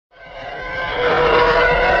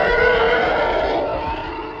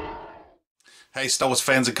Hey Star Wars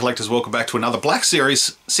fans and collectors, welcome back to another Black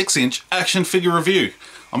Series 6-inch action figure review.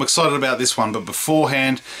 I'm excited about this one, but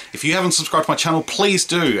beforehand, if you haven't subscribed to my channel, please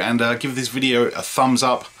do, and give this video a thumbs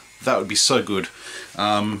up. That would be so good.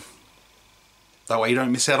 That way you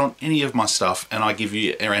don't miss out on any of my stuff, and I give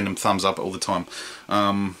you a random thumbs up all the time.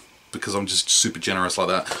 Because I'm just super generous like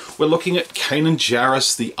that. We're looking at KANAN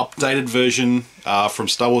JARRUS, the updated version from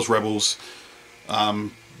Star Wars Rebels.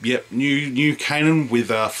 Yep, new KANAN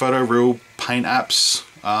with photo real paint apps.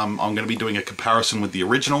 I'm going to be doing a comparison with the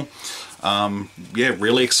original. Yeah,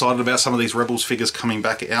 really excited about some of these Rebels figures coming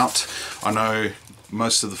back out. I know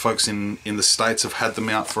most of the folks in the States have had them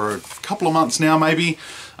out for a couple of months now, maybe.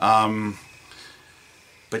 But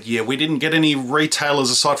yeah, we didn't get any retailers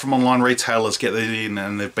aside from online retailers get it in,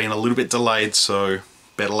 and they've been a little bit delayed, so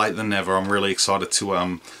better late than never. I'm really excited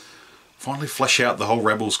to finally flesh out the whole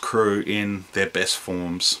Rebels crew in their best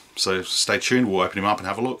forms. So stay tuned, we'll open him up and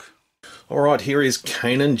have a look. Alright, here is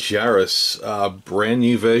KANAN JARRUS, a brand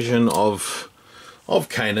new version of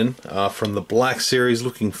KANAN from the Black Series,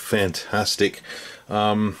 looking fantastic.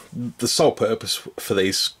 The sole purpose for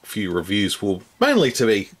these few reviews will mainly to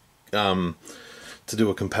be to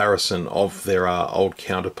do a comparison of their old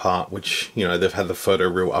counterpart, which, you know, they've had the photo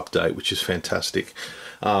real update, which is fantastic.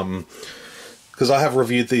 Because I have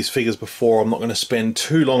reviewed these figures before, I'm not going to spend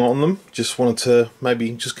too long on them. Just wanted to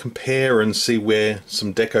maybe just compare and see where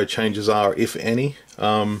some deco changes are, if any,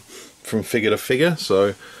 from figure to figure.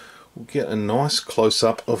 So we'll get a nice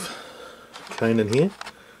close-up of KANAN here.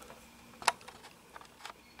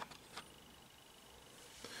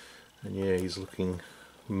 And yeah, he's looking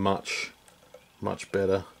much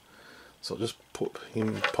better. So I'll just pop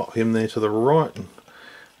him there to the right,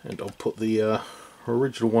 and I'll put the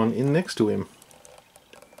original one in next to him.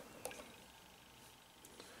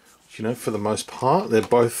 You know, for the most part, they're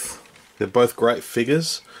both great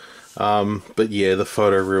figures, but yeah, the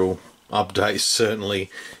photo real update certainly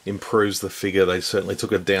improves the figure. They certainly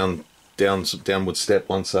took a downward step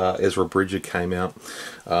once Ezra Bridger came out,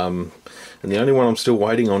 and the only one I'm still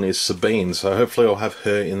waiting on is Sabine. So hopefully I'll have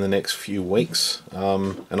her in the next few weeks,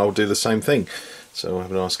 and I'll do the same thing. So I'll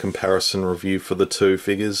have a nice comparison review for the two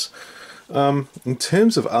figures. In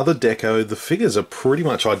terms of other deco, the figures are pretty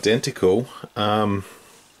much identical.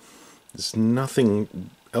 There's nothing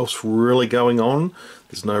else really going on.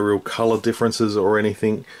 There's no real colour differences or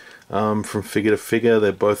anything from figure to figure.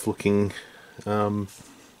 They're both looking,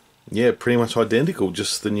 yeah, pretty much identical.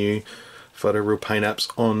 Just the new photo real paint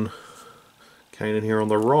apps on KANAN here on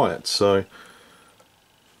the right. So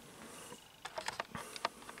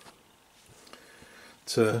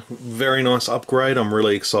it's a very nice upgrade. I'm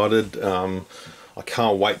really excited. I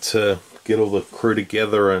can't wait to get all the crew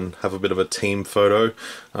together and have a bit of a team photo.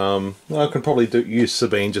 I can probably use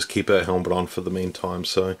Sabine, just keep her helmet on for the meantime.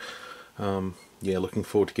 So yeah, looking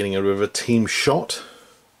forward to getting a bit of a team shot.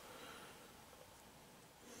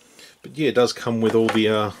 But yeah, it does come with all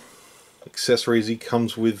the accessories. He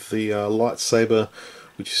comes with the lightsaber,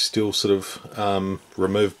 which is still sort of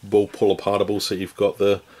removable, pull apartable. So you've got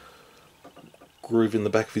the groove in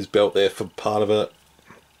the back of his belt there for part of it,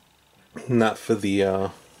 and that for the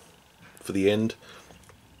end.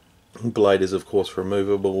 Blade is of course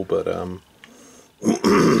removable, but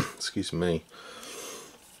excuse me.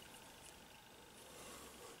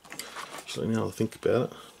 Actually, now I think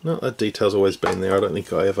about it, no, that detail's always been there. I don't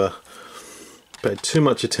think I ever paid too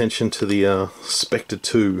much attention to the Spectre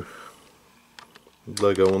 2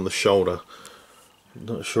 logo on the shoulder.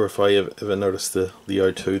 Not sure if I ever noticed the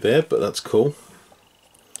O2 there, but that's cool.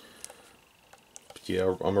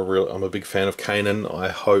 Yeah, I'm a big fan of KANAN. I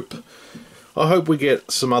hope we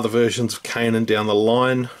get some other versions of KANAN down the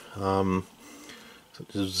line,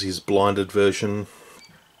 such as his blinded version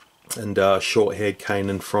and short-haired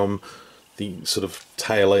KANAN from the sort of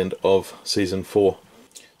tail end of season 4.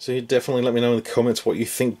 So you definitely let me know in the comments what you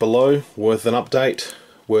think below. Worth an update?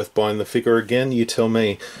 Worth buying the figure again? You tell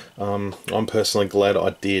me. I'm personally glad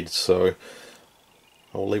I did. So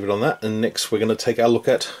I'll leave it on that. And next we're going to take our look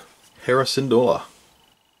at Hera Syndulla.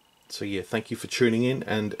 So yeah, thank you for tuning in,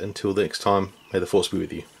 and until next time, may the Force be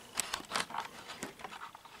with you.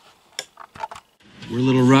 We're a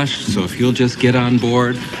little rushed, so if you'll just get on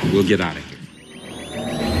board, we'll get out of here.